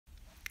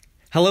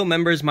Hello,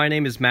 members. My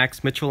name is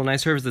Max Mitchell, and I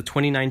serve as the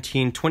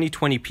 2019-2020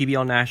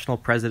 PBL National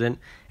President,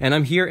 and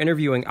I'm here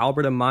interviewing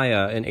Albert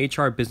Amaya, an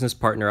HR business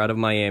partner out of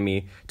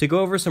Miami, to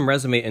go over some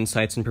resume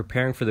insights in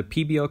preparing for the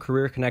PBL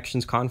Career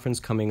Connections Conference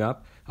coming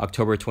up,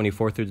 October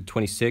 24th through the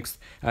 26th,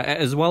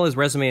 as well as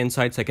resume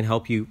insights that can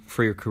help you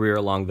for your career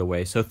along the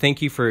way. So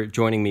thank you for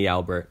joining me,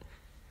 Albert.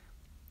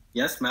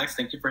 Yes, Max,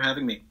 thank you for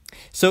having me.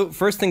 So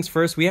first things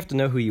first, we have to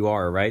know who you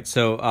are, right?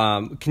 So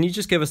can you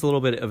just give us a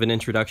little bit of an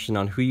introduction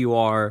on who you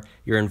are,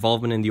 your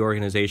involvement in the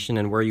organization,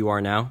 and where you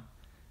are now?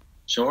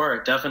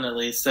 Sure,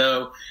 definitely.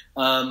 So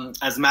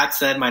as Max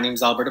said, my name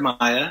is Albert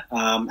Amaya.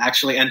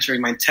 Actually entering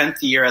my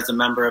 10th year as a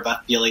member of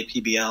FBLA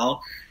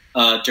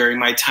PBL. During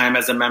my time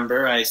as a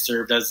member, I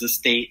served as the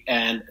state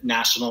and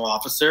national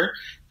officer,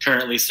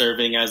 currently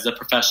serving as the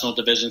professional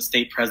division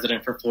state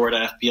president for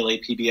Florida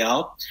FBLA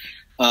PBL.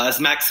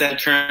 As Max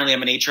said, currently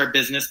I'm an HR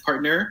business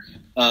partner,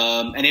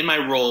 and in my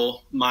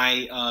role,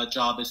 my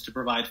job is to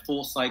provide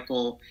full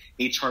cycle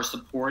HR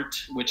support,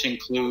 which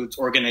includes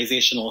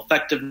organizational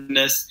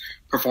effectiveness,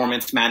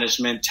 performance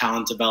management,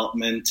 talent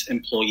development,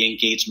 employee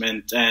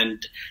engagement,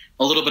 and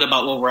a little bit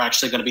about what we're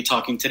actually going to be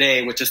talking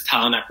today, which is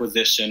talent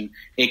acquisition,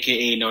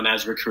 aka known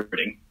as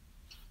recruiting.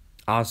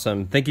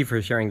 Awesome. Thank you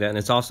for sharing that. And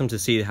it's awesome to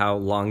see how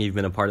long you've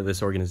been a part of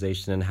this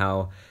organization and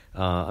how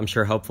I'm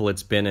sure helpful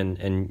it's been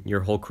in your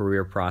whole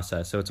career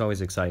process. So it's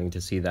always exciting to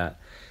see that.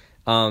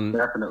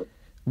 Definitely.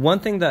 One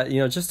thing that,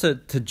 just to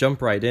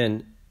jump right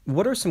in,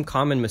 what are some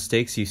common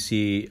mistakes you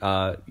see?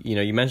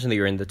 You mentioned that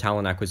you're in the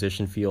talent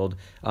acquisition field.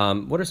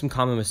 What are some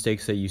common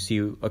mistakes that you see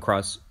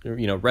across,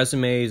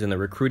 resumes and the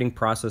recruiting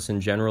process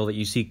in general that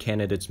you see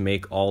candidates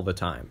make all the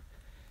time?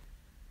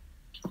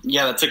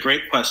 Yeah, that's a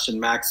great question,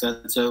 Max.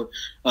 And so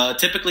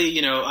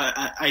typically,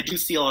 I do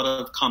see a lot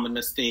of common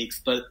mistakes,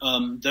 but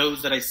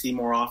those that I see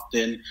more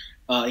often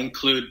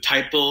include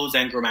typos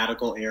and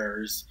grammatical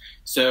errors.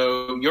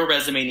 So your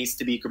resume needs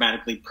to be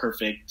grammatically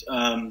perfect.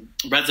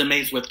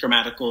 Resumes with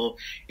grammatical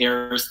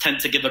errors tend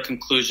to give a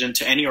conclusion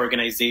to any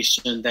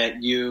organization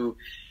that you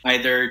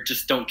either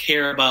just don't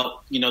care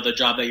about, the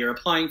job that you're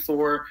applying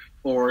for,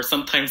 or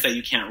sometimes that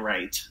you can't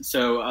write.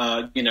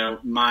 So,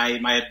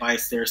 my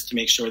advice there is to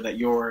make sure that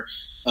your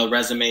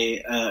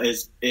resume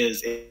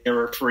is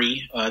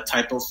error-free,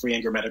 typo-free,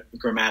 and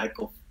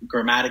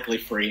grammatically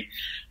free.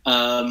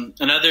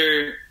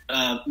 Another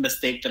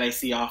mistake that I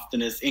see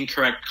often is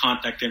incorrect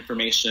contact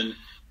information.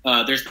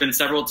 There's been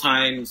several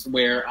times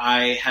where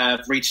I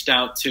have reached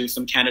out to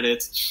some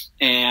candidates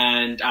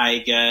and I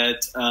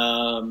get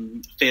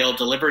failed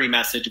delivery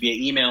message via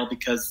email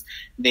because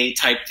they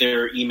typed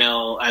their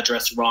email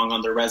address wrong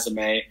on their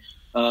resume.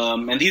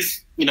 And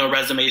these,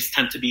 resumes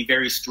tend to be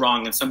very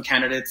strong, and some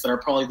candidates that are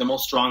probably the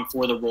most strong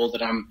for the role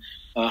that I'm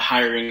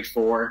hiring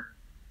for.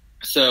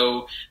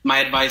 So my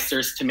advice there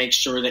is to make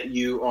sure that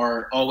you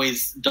are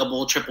always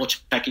double, triple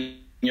checking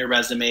your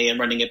resume and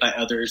running it by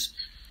others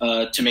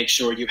to make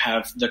sure you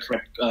have the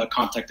correct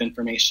contact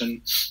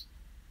information.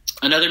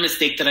 Another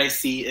mistake that I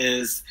see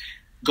is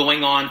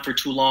going on for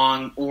too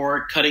long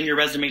or cutting your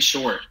resume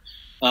short.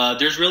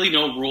 There's really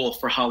no rule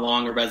for how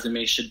long a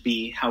resume should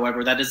be.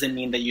 However, that doesn't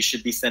mean that you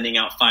should be sending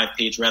out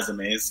 5-page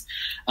resumes.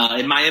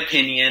 In my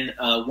opinion,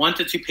 1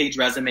 to 2 page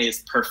resume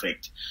is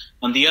perfect.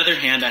 On the other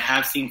hand, I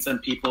have seen some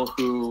people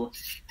who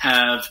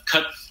have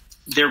cut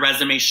their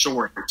resume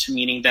short,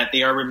 meaning that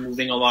they are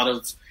removing a lot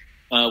of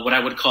what I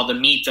would call the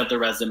meat of the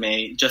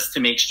resume just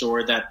to make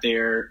sure that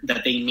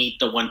they meet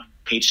the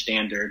 1-page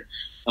standard.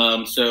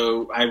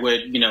 So I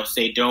would,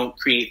 say don't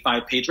create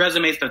 5-page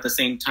resumes, but at the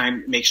same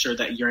time, make sure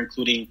that you're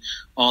including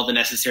all the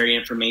necessary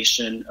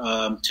information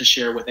to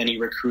share with any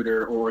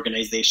recruiter or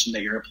organization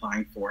that you're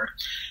applying for.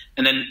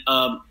 And then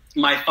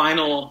my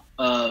final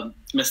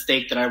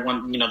mistake that I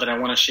want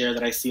to share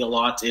that I see a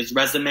lot is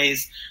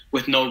resumes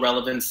with no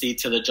relevancy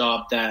to the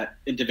job that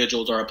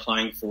individuals are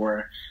applying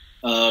for.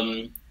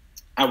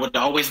 I would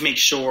always make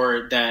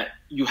sure that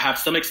you have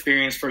some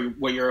experience for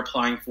what you're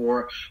applying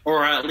for,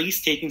 or at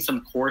least taking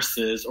some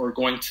courses or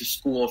going to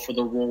school for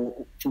the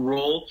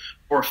role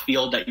or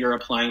field that you're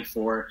applying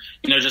for.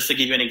 Just to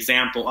give you an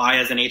example, I,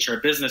 as an HR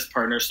business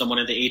partner, someone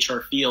in the HR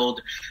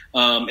field,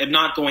 am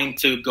not going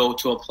to go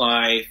to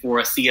apply for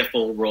a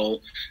CFO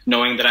role,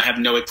 knowing that I have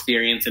no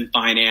experience in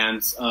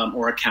finance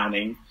or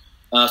accounting.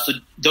 So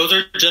those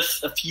are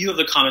just a few of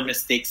the common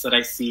mistakes that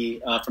I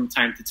see from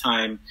time to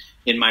time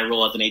in my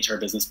role as an HR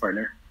business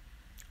partner.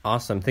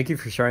 Awesome. Thank you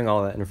for sharing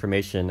all that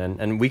information.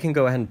 And we can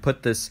go ahead and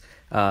put this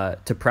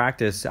to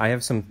practice. I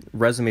have some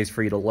resumes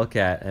for you to look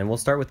at, and we'll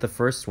start with the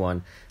first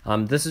one.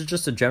 This is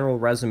just a general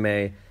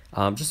resume,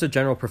 just a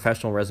general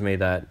professional resume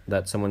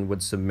that someone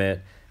would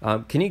submit.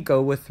 Can you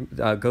go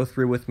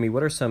through with me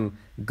what are some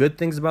good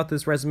things about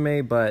this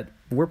resume, but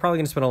we're probably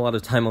going to spend a lot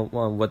of time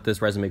on what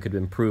this resume could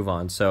improve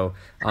on. So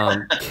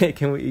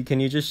can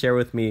you just share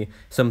with me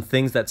some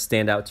things that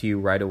stand out to you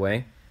right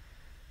away?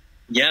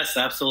 Yes,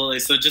 absolutely.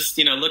 So just,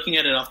 looking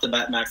at it off the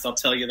bat, Max, I'll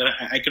tell you that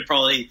I could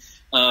probably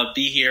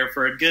be here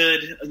for a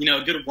good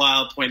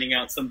while pointing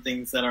out some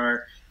things that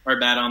are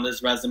bad on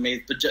this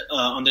resume,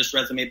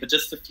 but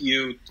just a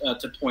few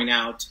to point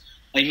out.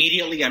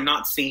 immediately I'm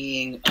not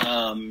seeing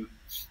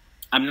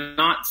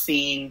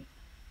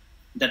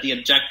that the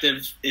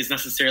objective is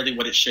necessarily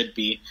what it should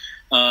be.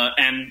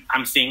 And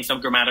I'm seeing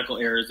some grammatical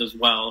errors as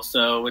well.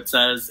 So it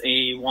says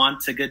a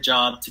want a good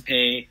job to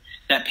pay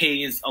that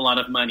pays a lot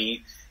of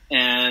money.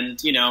 And,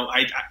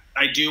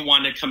 I do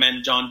want to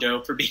commend John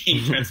Doe for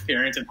being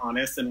transparent and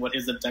honest in what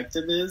his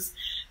objective is.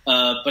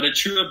 But a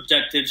true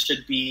objective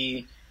should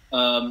be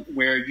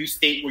where you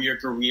state where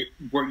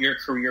your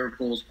career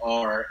goals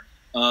are.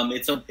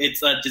 It's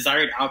a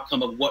desired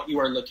outcome of what you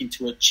are looking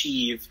to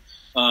achieve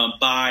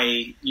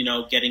by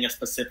getting a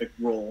specific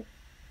role.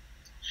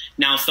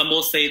 Now, some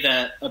will say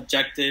that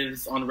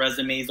objectives on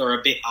resumes are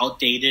a bit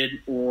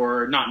outdated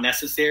or not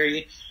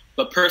necessary,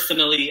 but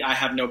personally, I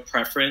have no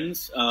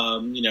preference.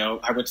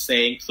 I would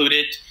say include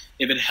it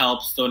if it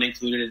helps. Don't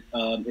include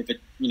it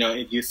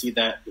if you see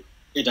that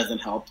it doesn't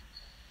help.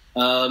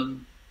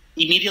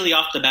 Immediately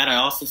off the bat, I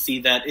also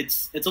see that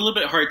it's a little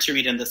bit hard to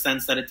read in the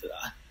sense that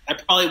I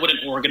probably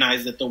wouldn't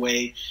organize it the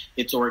way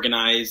it's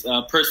organized.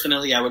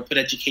 Personally, I would put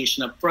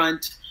education up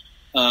front,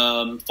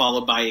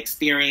 followed by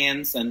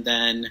experience, and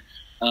then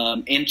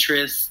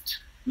interest.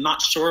 I'm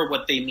not sure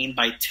what they mean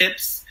by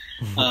tips,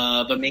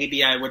 but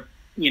maybe I would,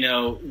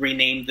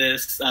 rename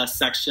this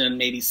section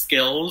maybe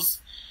skills,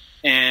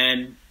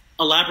 and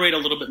elaborate a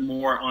little bit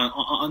more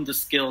on the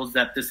skills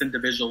that this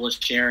individual is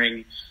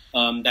sharing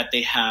that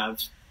they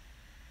have.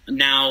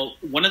 Now,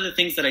 one of the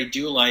things that I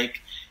do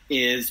like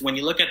is when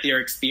you look at their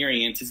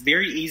experience, it's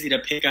very easy to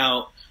pick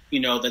out,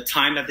 the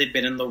time that they've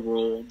been in the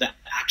role, the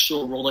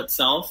actual role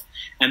itself,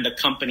 and the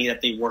company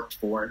that they worked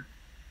for.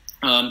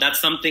 That's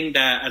something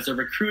that as a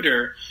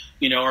recruiter,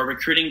 our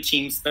recruiting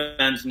team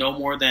spends no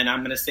more than, I'm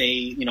going to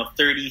say,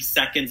 30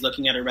 seconds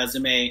looking at a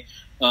resume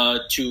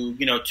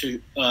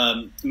to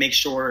make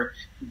sure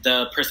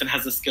the person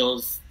has the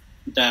skills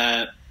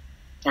that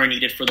are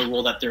needed for the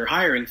role that they're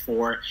hiring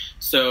for.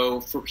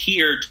 So for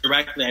here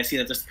directly, I see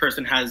that this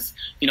person has,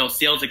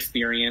 sales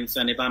experience.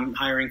 And if I'm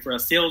hiring for a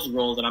sales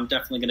role, then I'm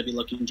definitely going to be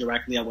looking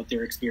directly at what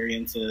their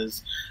experience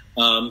is.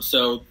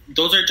 So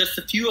those are just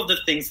a few of the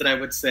things that I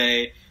would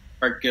say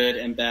are good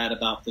and bad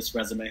about this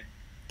resume.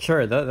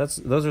 Sure,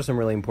 those are some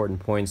really important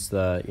points.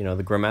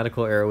 The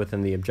grammatical error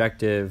within the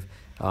objective,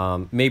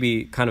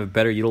 maybe kind of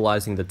better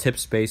utilizing the tip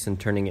space and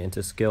turning it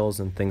into skills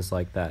and things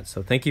like that.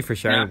 So thank you for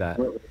sharing that.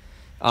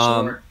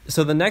 Sure.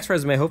 So the next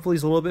resume hopefully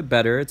is a little bit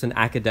better. It's an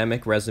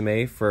academic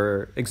resume,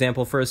 for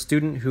example, for a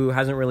student who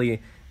hasn't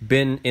really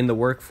been in the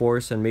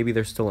workforce and maybe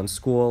they're still in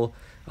school.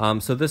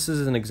 So this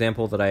is an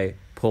example that I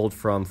pulled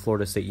from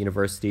Florida State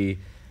University's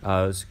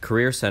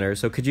Career Center.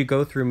 So could you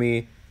go through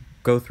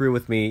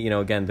with me,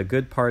 again, the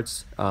good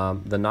parts,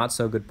 the not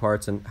so good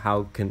parts, and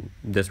how can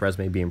this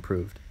resume be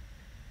improved?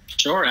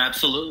 Sure,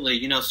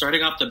 absolutely.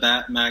 Starting off the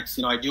bat, Max,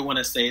 I do want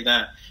to say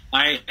that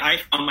I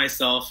found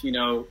myself,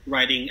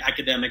 writing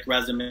academic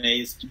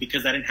resumes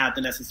because I didn't have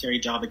the necessary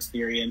job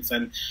experience.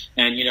 And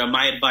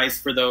my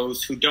advice for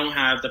those who don't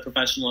have the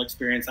professional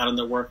experience out in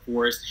the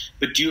workforce,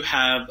 but do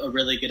have a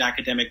really good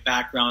academic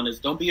background is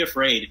don't be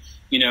afraid.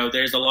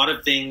 There's a lot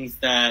of things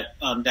that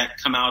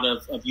come out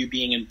of you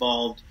being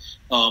involved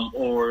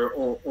or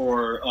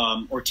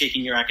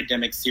taking your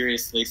academics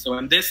seriously. So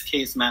in this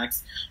case,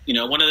 Max,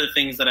 one of the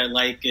things that I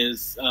like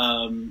is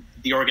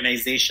the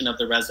organization of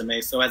the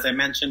resume. So as I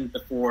mentioned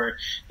before,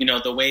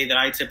 the way that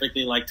I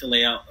typically like to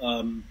lay out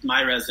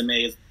my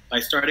resume is by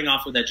starting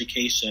off with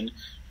education.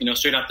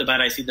 Straight off the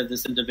bat, I see that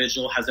this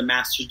individual has a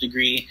master's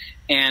degree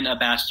and a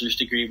bachelor's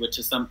degree, which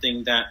is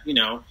something that,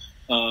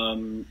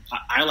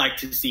 I like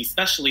to see,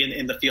 especially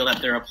in the field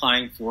that they're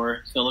applying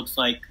for. So it looks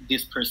like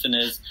this person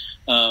is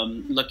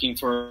looking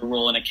for a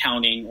role in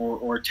accounting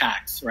or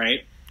tax,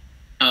 right?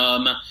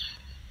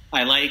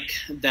 I like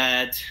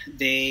that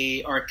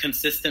they are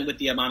consistent with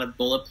the amount of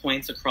bullet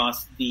points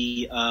across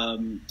the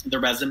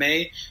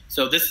resume.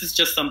 So this is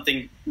just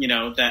something,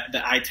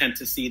 that I tend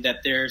to see,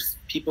 that there's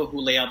people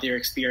who lay out their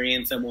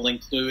experience and will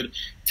include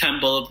 10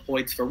 bullet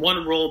points for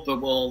one role,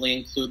 but will only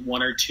include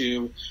 1 or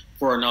 2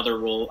 for another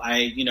role.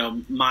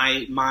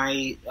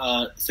 My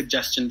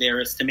suggestion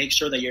there is to make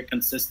sure that you're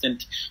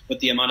consistent with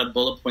the amount of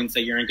bullet points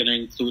that you're going to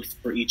include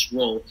for each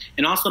role,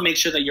 and also make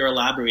sure that you're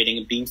elaborating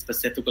and being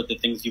specific with the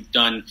things you've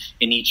done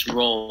in each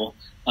role.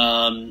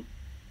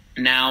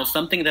 Now,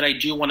 something that I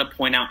do want to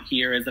point out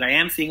here is that I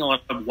am seeing a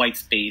lot of white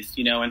space,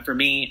 and for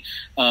me,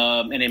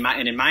 and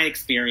in my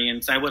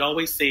experience, I would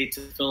always say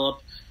to fill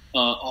up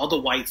all the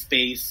white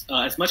space,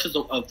 as much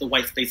of the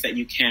white space that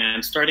you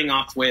can, starting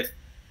off with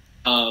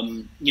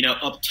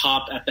up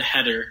top at the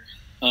header.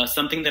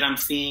 Something that I'm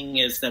seeing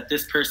is that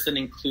this person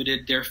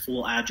included their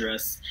full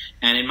address.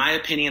 And in my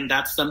opinion,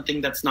 that's something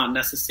that's not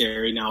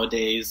necessary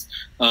nowadays.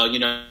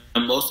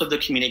 Most of the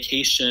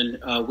communication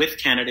with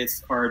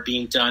candidates are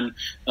being done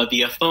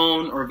via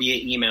phone or via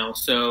email.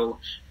 So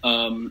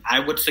I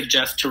would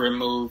suggest to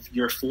remove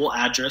your full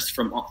address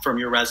from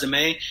your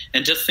resume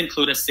and just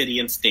include a city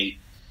and state.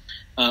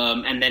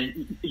 And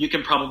then you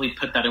can probably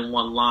put that in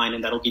one line,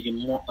 and that'll give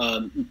you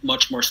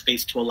much more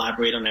space to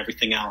elaborate on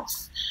everything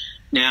else.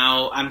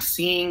 Now, I'm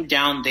seeing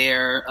down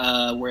there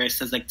where it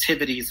says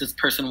activities, this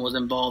person was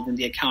involved in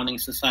the Accounting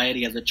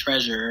Society as a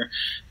treasurer.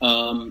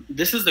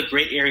 This is a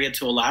great area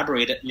to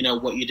elaborate,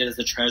 what you did as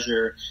a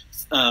treasurer.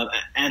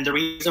 And the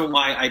reason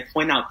why I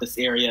point out this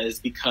area is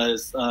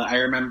because I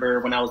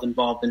remember when I was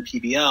involved in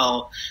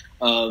PBL,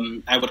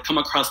 I would come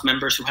across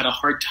members who had a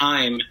hard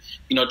time,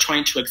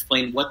 trying to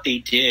explain what they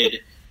did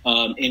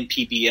in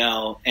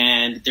PBL.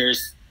 And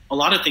there's a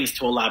lot of things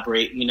to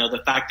elaborate.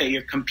 The fact that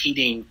you're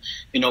competing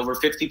in over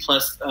 50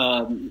 plus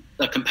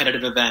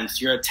competitive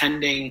events, you're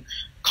attending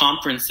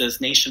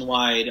conferences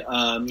nationwide,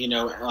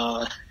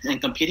 and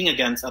competing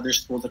against other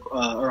schools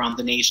around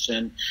the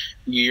nation.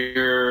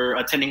 You're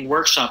attending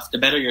workshops to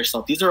better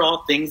yourself. These are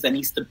all things that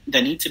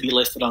need to be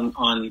listed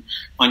on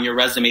your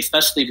resume,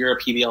 especially if you're a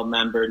PBL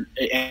member.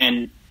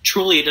 And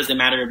truly, it doesn't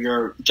matter if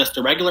you're just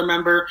a regular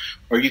member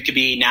or you could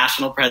be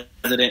national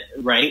president,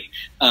 right?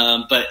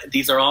 But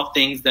these are all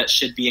things that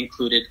should be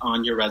included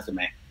on your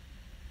resume.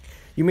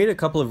 You made a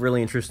couple of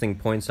really interesting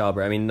points,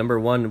 Albert. I mean, number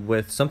one,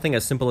 with something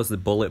as simple as the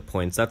bullet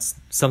points, that's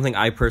something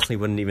I personally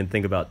wouldn't even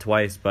think about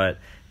twice. But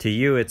to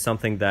you, it's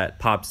something that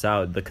pops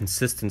out, the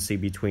consistency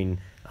between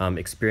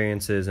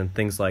experiences and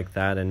things like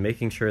that, and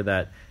making sure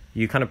that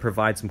you kind of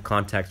provide some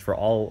context for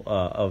all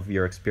of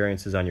your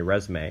experiences on your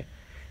resume.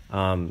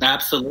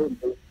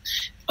 Absolutely.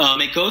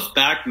 It goes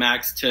back,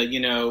 Max,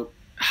 to,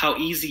 how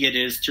easy it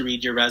is to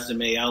read your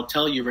resume. I'll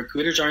tell you,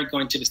 recruiters aren't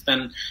going to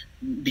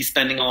be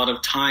spending a lot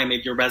of time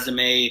if your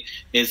resume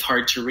is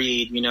hard to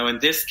read. In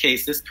this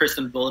case, this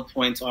person's bullet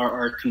points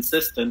are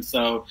consistent.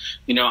 So,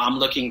 I'm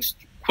looking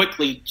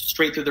quickly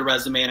straight through the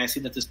resume, and I see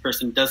that this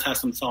person does have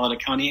some solid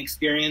accounting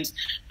experience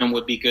and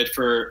would be good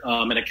for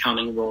an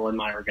accounting role in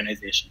my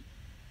organization.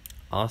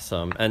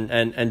 Awesome.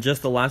 And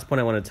just the last point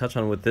I want to touch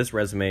on with this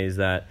resume is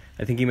that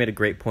I think you made a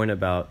great point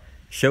about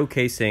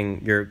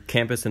showcasing your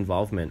campus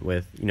involvement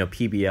with,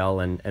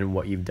 PBL and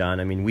what you've done.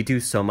 I mean, we do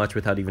so much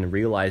without even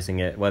realizing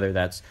it, whether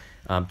that's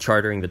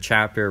chartering the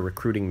chapter,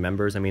 recruiting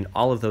members. I mean,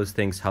 all of those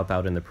things help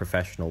out in the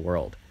professional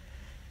world.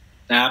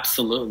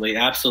 Absolutely.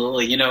 And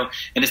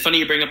it's funny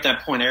you bring up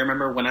that point. I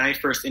remember when I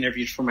first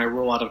interviewed for my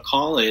role out of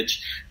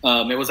college,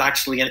 it was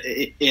actually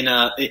in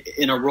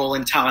a role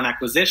in talent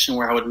acquisition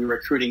where I would be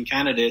recruiting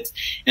candidates.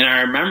 And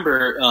I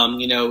remember,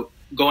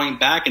 going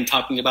back and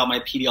talking about my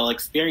PDL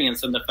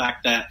experience and the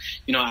fact that,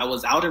 I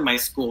was out in my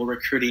school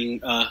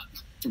recruiting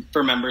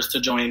for members to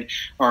join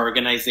our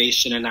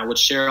organization, and I would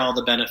share all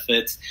the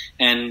benefits.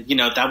 And,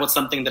 that was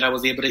something that I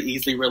was able to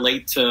easily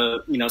relate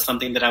to,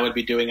 something that I would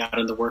be doing out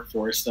in the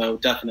workforce. So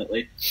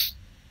definitely.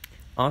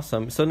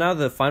 Awesome. So now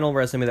the final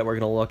resume that we're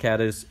going to look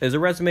at is a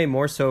resume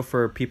more so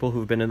for people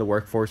who've been in the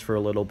workforce for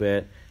a little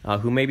bit,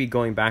 who may be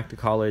going back to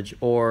college,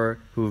 or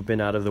who've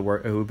been out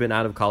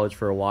of college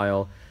for a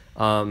while.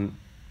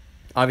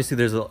 Obviously,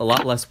 there's a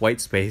lot less white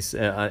space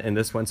in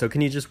this one. So can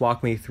you just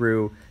walk me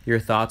through your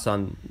thoughts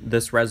on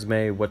this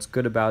resume, what's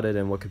good about it,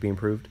 and what could be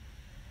improved?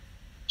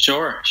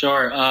 Sure.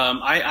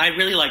 I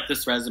really like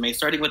this resume,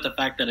 starting with the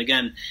fact that,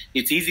 again,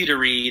 it's easy to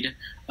read.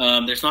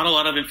 There's not a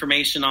lot of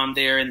information on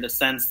there in the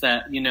sense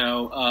that,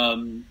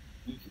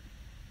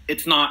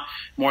 it's not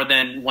more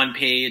than one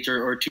page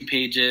or 2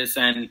 pages.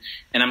 And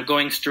I'm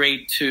going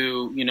straight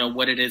to,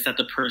 what it is that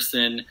the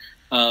person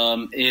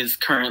is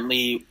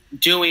currently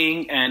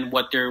doing and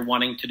what they're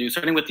wanting to do,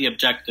 starting with the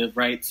objective,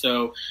 right?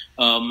 So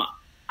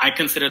I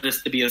consider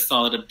this to be a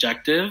solid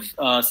objective,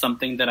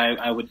 something that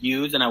I would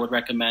use and I would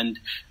recommend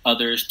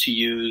others to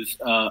use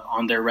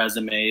on their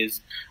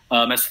resumes.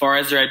 As far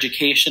as their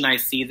education, I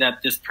see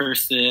that this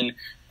person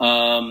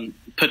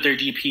put their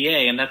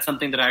GPA, and that's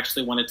something that I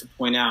actually wanted to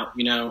point out.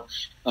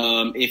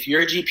 If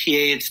your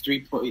GPA is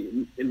 3,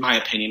 in my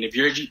opinion, if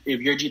your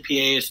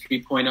GPA is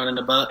 3.0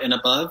 and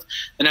above,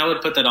 then I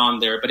would put that on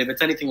there. But if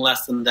it's anything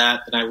less than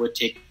that, then I would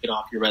take it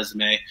off your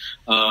resume.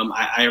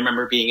 I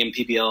remember being in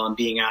PBL and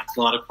being asked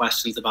a lot of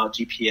questions about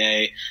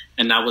GPA,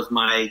 and that was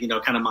my,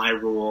 kind of my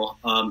rule.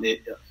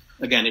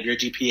 Again, if your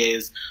GPA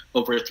is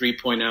over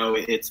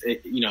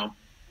 3.0,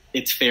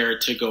 it's fair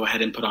to go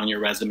ahead and put on your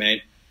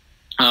resume.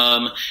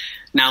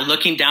 Now,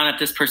 looking down at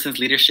this person's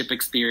leadership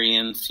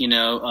experience,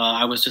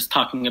 I was just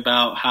talking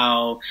about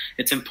how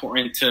it's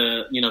important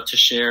to, to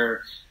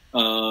share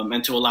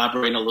and to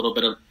elaborate a little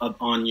bit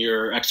on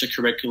your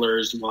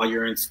extracurriculars while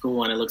you're in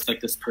school. And it looks like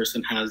this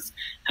person has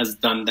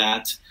done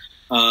that.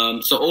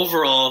 So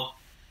overall,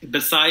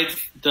 besides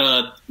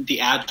the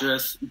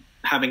address,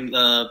 having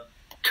the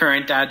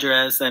current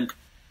address and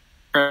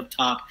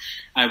top,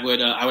 I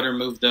would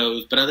remove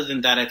those. But other than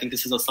that, I think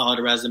this is a solid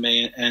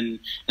resume and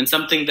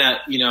something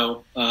that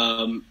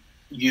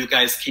you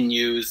guys can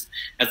use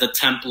as a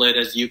template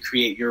as you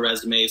create your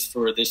resumes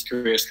for this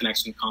Careers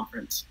Connection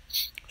conference.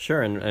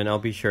 Sure, and I'll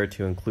be sure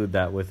to include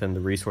that within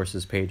the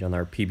resources page on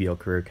our PBL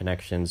Career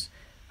Connections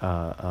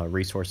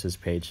resources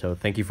page. So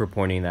thank you for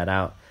pointing that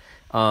out.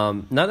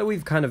 Now that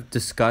we've kind of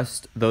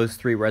discussed those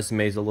 3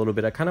 resumes a little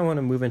bit, I kind of want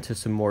to move into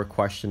some more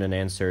question and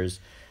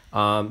answers.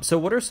 So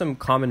what are some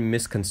common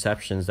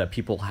misconceptions that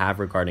people have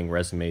regarding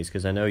resumes?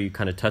 Because I know you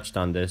kind of touched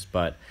on this,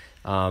 but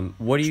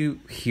what do you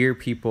hear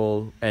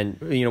people, and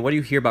what do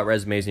you hear about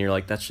resumes and you're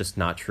like, that's just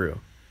not true?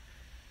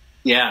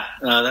 Yeah,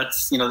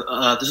 this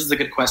is a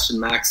good question,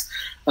 Max.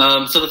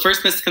 So the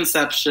first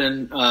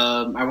misconception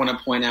I want to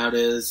point out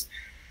is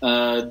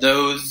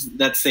those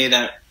that say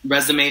that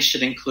resumes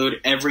should include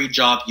every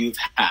job you've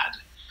had.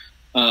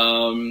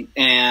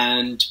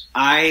 And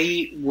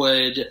I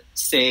would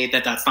say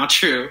that that's not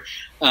true.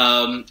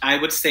 I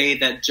would say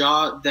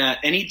that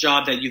any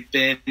job that you've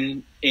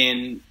been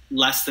in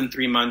less than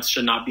 3 months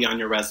should not be on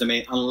your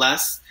resume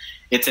unless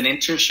it's an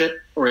internship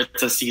or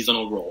it's a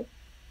seasonal role.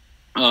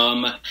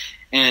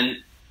 And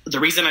the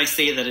reason I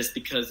say that is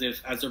because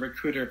if, as a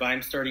recruiter, if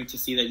I'm starting to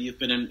see that you've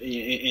been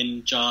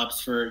in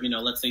jobs for,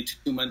 let's say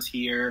 2 months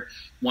here,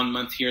 1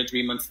 month here,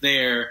 3 months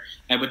there,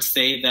 I would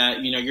say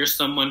that, you're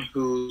someone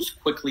who's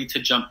quickly to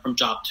jump from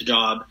job to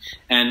job.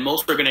 And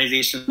most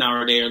organizations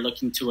nowadays are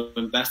looking to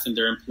invest in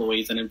their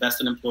employees and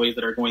invest in employees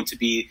that are going to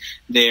be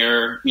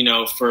there,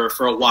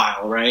 for a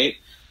while, right?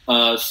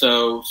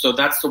 So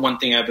that's the one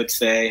thing I would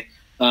say.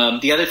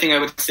 The other thing I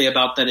would say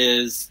about that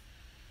is,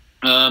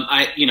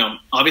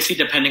 obviously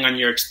depending on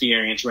your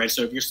experience, right?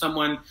 So if you're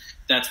someone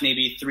that's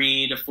maybe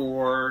 3 to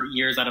 4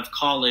 years out of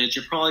college,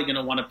 you're probably going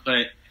to want to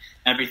put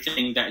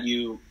everything that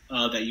you've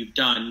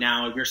done.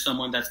 Now, if you're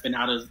someone that's been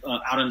out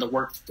in the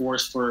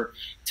workforce for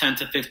 10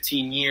 to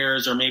 15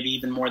 years, or maybe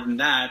even more than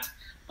that,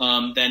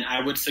 then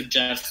I would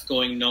suggest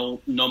going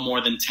no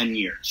more than 10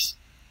 years.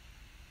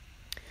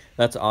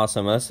 That's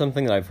awesome. That's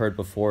something that I've heard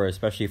before,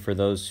 especially for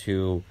those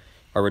who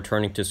are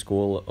returning to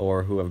school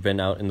or who have been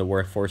out in the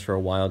workforce for a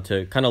while,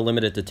 to kind of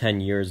limit it to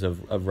 10 years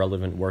of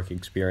relevant work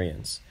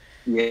experience.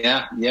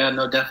 Yeah,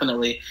 no,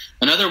 definitely.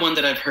 Another one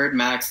that I've heard,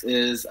 Max,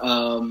 is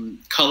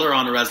color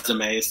on a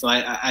resume. So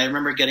I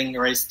remember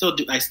I still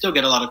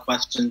get a lot of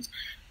questions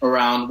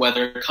around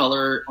whether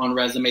color on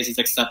resumes is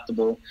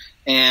acceptable.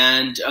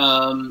 And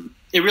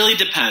it really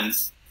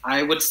depends.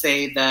 I would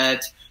say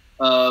that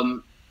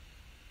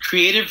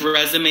creative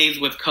resumes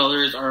with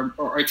colors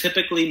are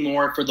typically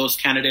more for those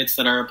candidates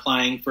that are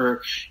applying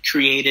for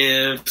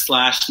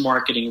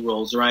creative/marketing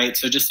roles, right?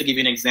 So just to give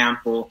you an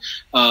example,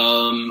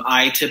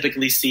 I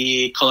typically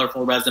see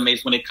colorful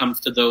resumes when it comes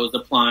to those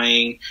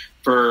applying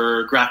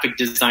for graphic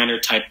designer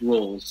type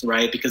roles,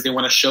 right? Because they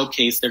want to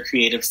showcase their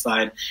creative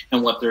side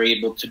and what they're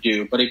able to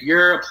do. But if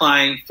you're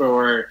applying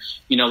for,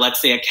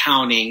 let's say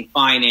accounting,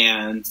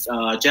 finance,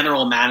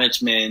 general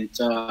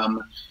management,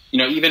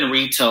 even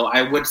retail,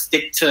 I would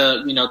stick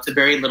to, to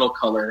very little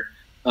color.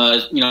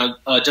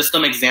 Just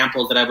some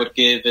examples that I would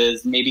give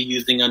is maybe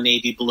using a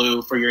navy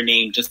blue for your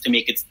name just to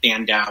make it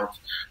stand out,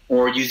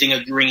 or using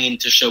a green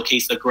to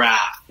showcase a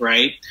graph,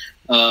 right?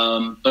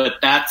 But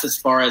that's as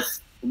far as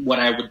what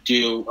I would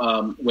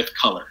do with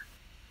color.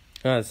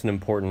 That's an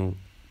important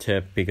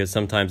tip, because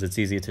sometimes it's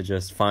easy to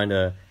just find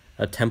a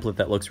template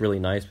that looks really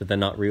nice, but then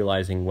not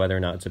realizing whether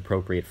or not it's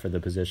appropriate for the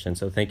position.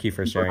 So thank you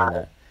for sharing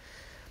that.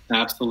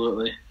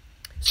 Absolutely.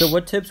 So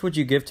what tips would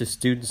you give to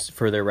students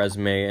for their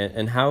resume,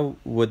 and how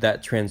would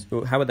that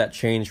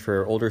change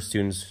for older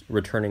students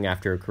returning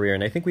after a career?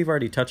 And I think we've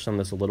already touched on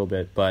this a little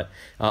bit, but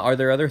are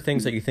there other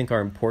things that you think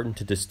are important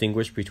to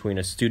distinguish between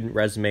a student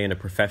resume and a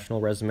professional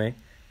resume?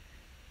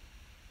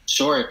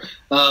 Sure.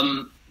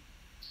 One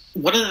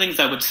of the things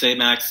I would say,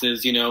 Max,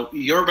 is,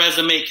 your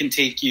resume can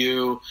take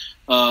you,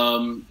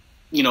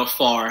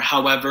 far.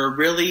 However,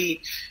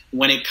 really,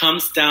 when it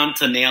comes down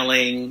to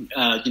nailing,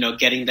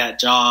 getting that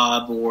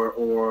job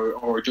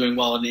or doing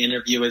well in the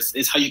interview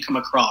is how you come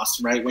across,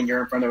 right? When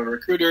you're in front of a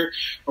recruiter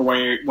or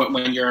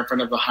when you're in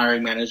front of a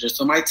hiring manager.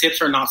 So my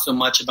tips are not so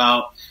much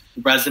about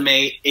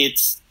resume.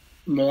 It's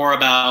more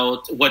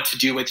about what to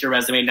do with your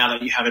resume now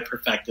that you have it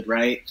perfected,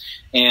 right?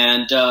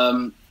 And,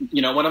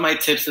 one of my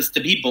tips is to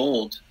be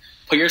bold.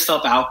 Put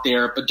yourself out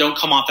there, but don't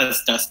come off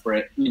as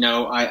desperate.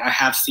 I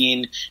have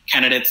seen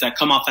candidates that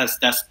come off as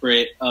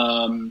desperate.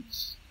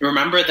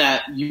 Remember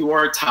that you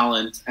are a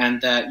talent,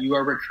 and that you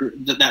are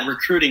that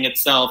recruiting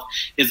itself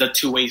is a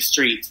two-way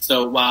street.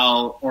 So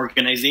while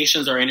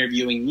organizations are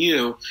interviewing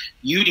you,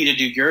 you need to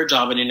do your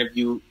job and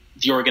interview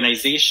the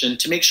organization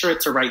to make sure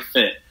it's a right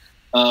fit.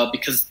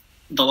 Because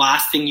the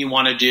last thing you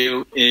want to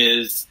do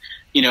is,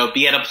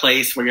 be at a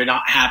place where you're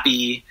not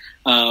happy,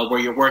 where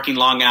you're working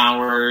long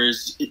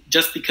hours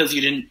just because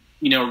you didn't,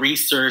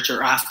 research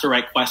or ask the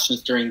right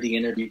questions during the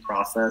interview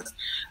process.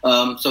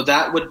 So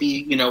that would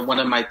be, one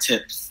of my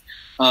tips.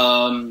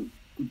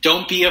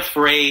 Don't be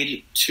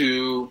afraid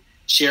to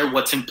share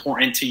what's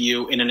important to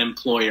you in an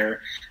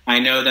employer. I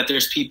know that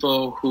there's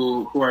people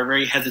who are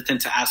very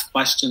hesitant to ask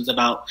questions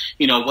about,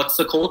 what's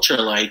the culture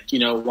like?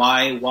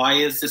 Why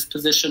is this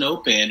position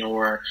open?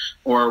 Or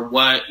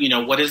what,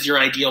 what is your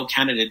ideal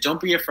candidate?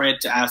 Don't be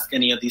afraid to ask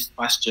any of these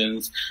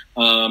questions.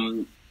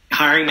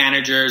 Hiring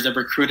managers and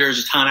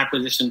recruiters, talent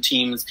acquisition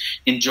teams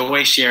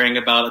enjoy sharing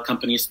about a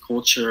company's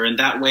culture. And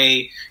that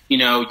way,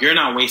 you're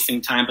not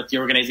wasting time, but the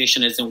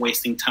organization isn't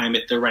wasting time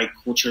if the right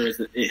culture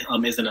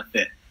isn't a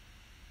fit.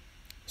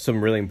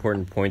 some really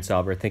important points,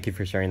 Albert. Thank you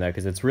for sharing that,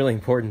 because it's really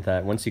important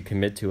that once you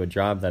commit to a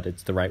job that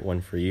it's the right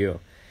one for you.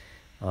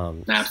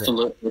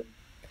 Absolutely.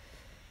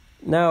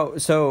 Now,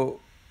 so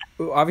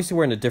obviously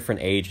we're in a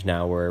different age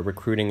now where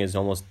recruiting is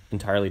almost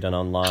entirely done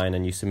online,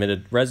 and you submit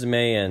a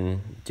resume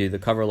and do the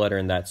cover letter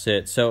and that's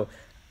it. So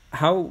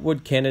how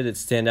would candidates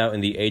stand out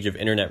in the age of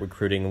internet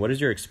recruiting? What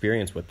is your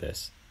experience with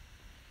this?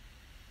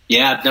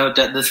 Yeah, no,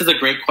 this is a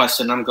great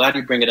question. I'm glad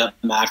you bring it up,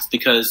 Max,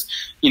 because,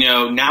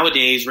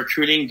 nowadays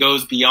recruiting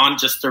goes beyond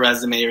just the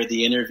resume or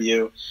the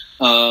interview.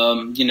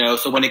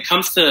 So when it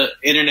comes to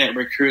internet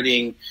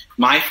recruiting,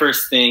 my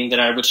first thing that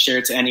I would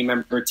share to any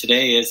member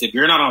today is, if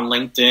you're not on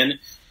LinkedIn,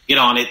 get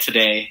on it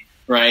today,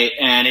 right?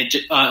 And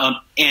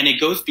it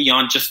goes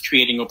beyond just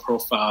creating a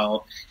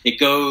profile. It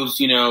goes,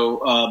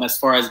 as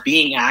far as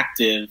being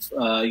active,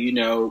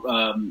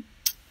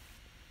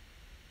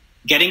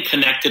 getting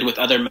connected with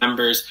other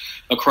members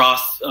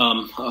across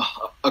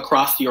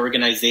the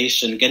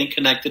organization, getting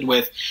connected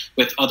with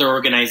other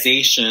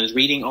organizations,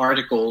 reading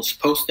articles,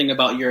 posting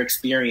about your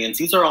experience.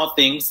 These are all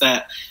things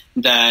that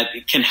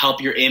can help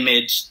your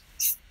image,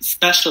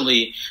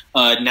 especially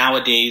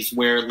nowadays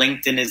where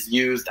LinkedIn is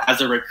used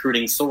as a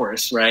recruiting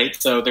source, right?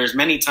 So there's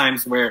many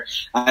times where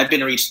I've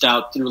been reached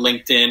out through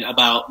LinkedIn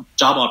about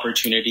job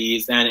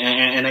opportunities,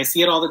 and I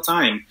see it all the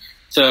time.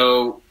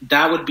 So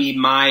that would be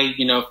my,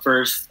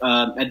 first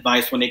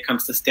advice when it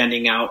comes to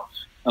standing out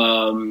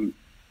in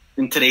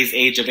today's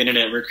age of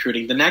internet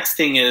recruiting. The next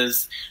thing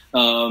is,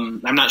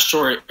 I'm not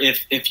sure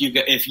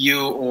if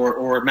you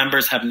or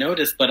members have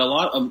noticed, but a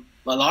lot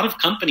of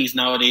companies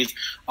nowadays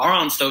are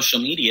on social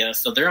media.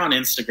 So they're on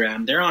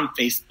Instagram, they're on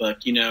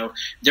Facebook,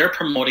 they're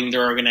promoting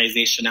their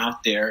organization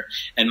out there.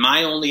 And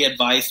my only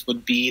advice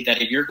would be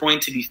that if you're going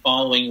to be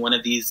following one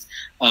of these,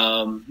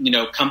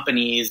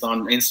 companies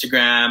on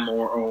Instagram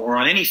or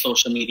on any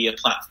social media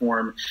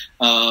platform,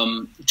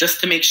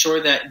 just to make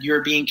sure that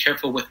you're being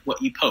careful with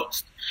what you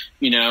post.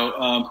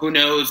 Who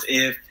knows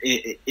if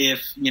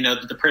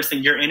the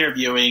person you're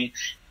interviewing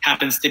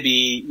happens to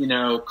be,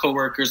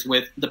 coworkers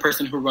with the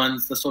person who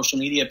runs the social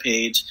media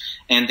page,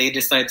 and they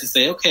decide to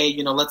say, okay,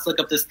 let's look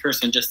up this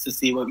person just to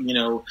see what,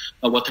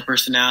 what the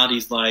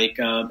personality's like.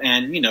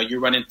 And, you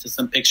run into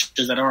some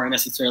pictures that aren't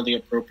necessarily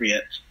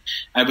appropriate.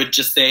 I would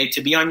just say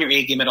to be on your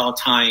A game at all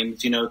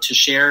times, to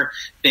share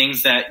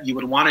things that you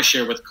would want to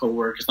share with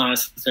coworkers, not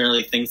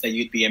necessarily things that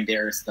you'd be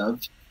embarrassed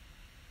of.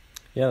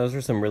 Yeah, those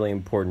are some really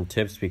important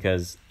tips,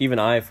 because even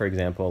I, for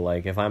example,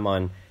 like if I'm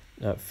on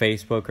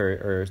Facebook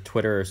or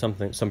Twitter or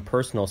some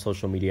personal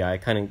social media, I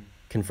kind of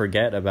can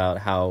forget about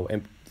how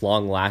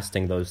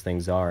long-lasting those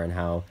things are and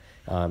how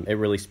it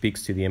really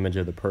speaks to the image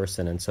of the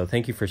person. And so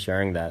thank you for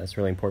sharing that. It's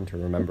really important to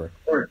remember.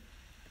 Sure.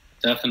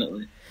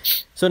 Definitely.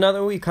 So now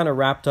that we kind of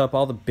wrapped up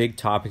all the big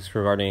topics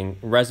regarding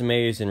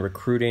resumes and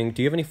recruiting,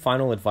 do you have any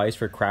final advice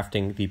for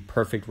crafting the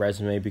perfect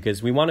resume?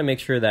 Because we want to make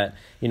sure that,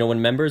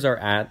 when members are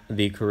at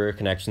the Career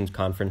Connections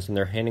Conference and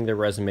they're handing their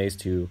resumes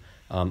to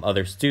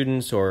other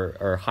students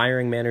or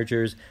hiring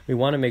managers, we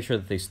want to make sure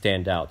that they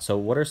stand out. So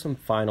what are some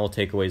final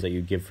takeaways that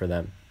you'd give for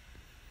them?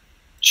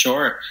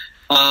 Sure.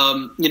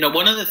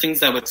 One of the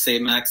things I would say,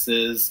 Max,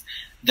 is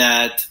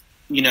that,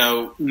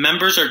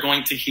 members are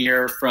going to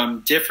hear from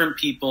different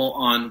people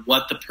on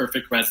what the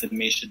perfect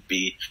resume should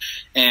be.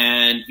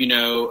 And,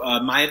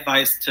 my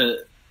advice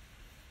to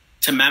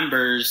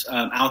members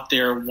out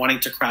there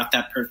wanting to craft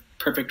that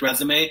perfect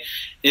resume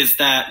is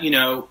that,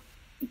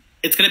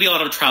 it's going to be a lot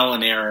of trial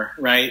and error,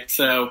 right?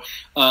 So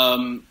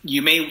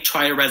you may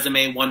try a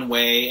resume one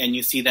way and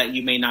you see that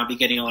you may not be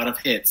getting a lot of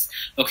hits.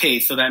 Okay,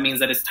 so that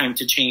means that it's time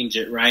to change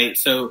it, right?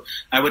 So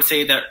I would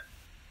say that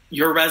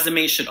your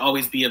resume should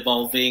always be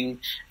evolving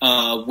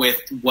with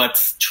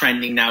what's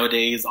trending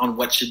nowadays on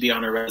what should be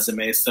on a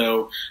resume.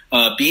 So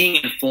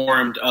being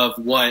informed of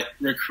what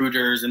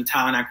recruiters and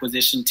talent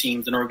acquisition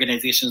teams and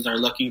organizations are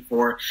looking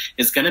for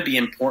is going to be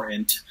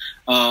important.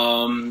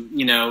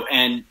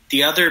 And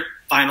the other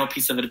final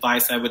piece of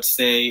advice I would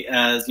say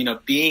as,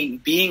 being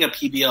a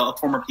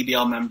former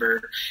PBL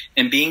member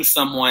and being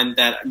someone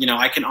that,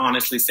 I can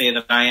honestly say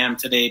that I am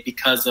today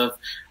because of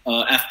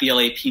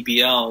FBLA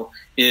PBL,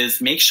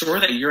 is make sure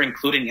that you're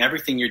including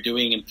everything you're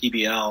doing in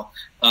PBL.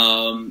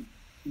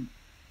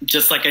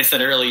 Just like I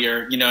said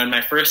earlier, in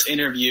my first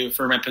interview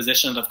for my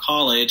position out of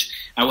college,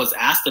 I was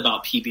asked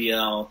about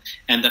PBL,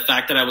 and the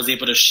fact that I was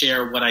able to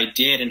share what I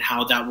did and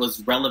how that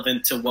was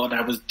relevant to what I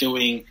was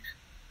doing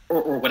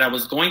or what I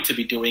was going to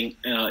be doing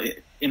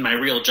in my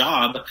real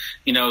job,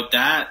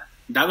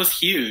 that was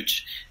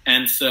huge.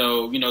 And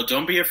so,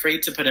 don't be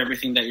afraid to put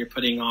everything that you're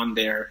putting on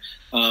there.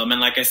 And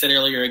like I said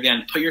earlier,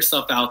 again, put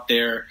yourself out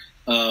there,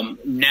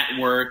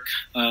 network,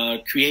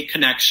 create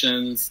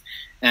connections,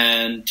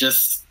 and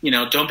just,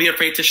 don't be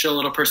afraid to show a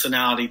little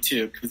personality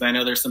too. Because I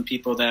know there's some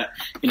people that,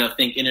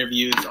 think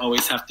interviews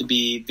always have to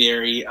be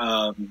very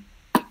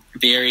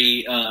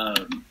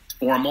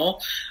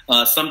formal.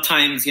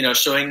 Sometimes,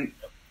 showing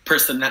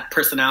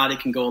personality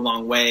can go a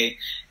long way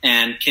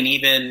and can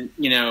even,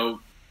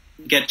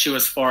 get you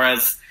as far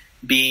as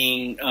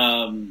being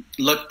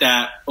looked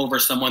at over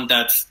someone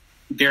that's,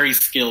 very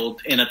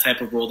skilled in a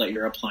type of role that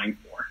you're applying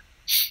for.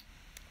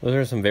 Those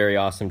are some very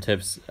awesome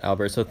tips,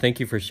 Albert. So thank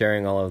you for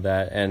sharing all of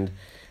that. And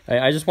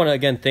I just want to,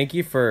 again, thank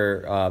you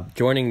for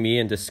joining me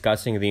and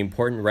discussing the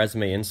important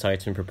resume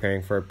insights in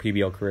preparing for our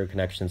PBL Career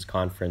Connections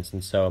conference.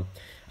 And so,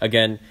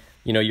 again,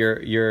 you know,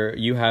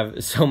 you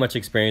have so much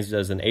experience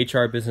as an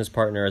HR business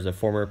partner, as a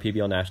former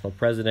PBL national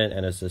president,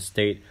 and as a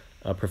state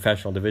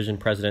professional division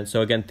president.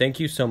 So again, thank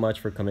you so much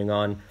for coming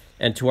on.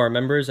 And to our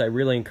members, I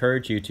really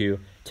encourage you to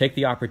take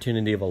the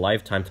opportunity of a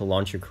lifetime to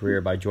launch your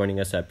career by joining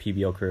us at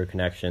PBL Career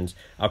Connections,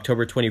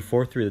 October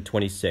 24th through the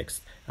 26th.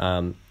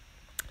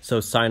 So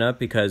sign up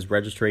because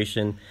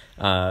registration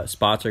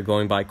spots are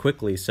going by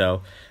quickly.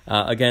 So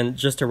again,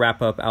 just to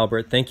wrap up,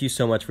 Albert, thank you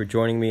so much for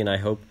joining me, and I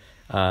hope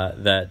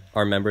that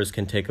our members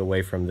can take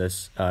away from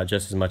this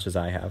just as much as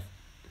I have.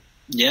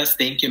 Yes,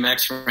 thank you,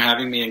 Max, for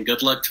having me, and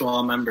good luck to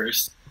all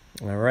members.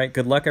 All right,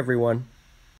 good luck, everyone.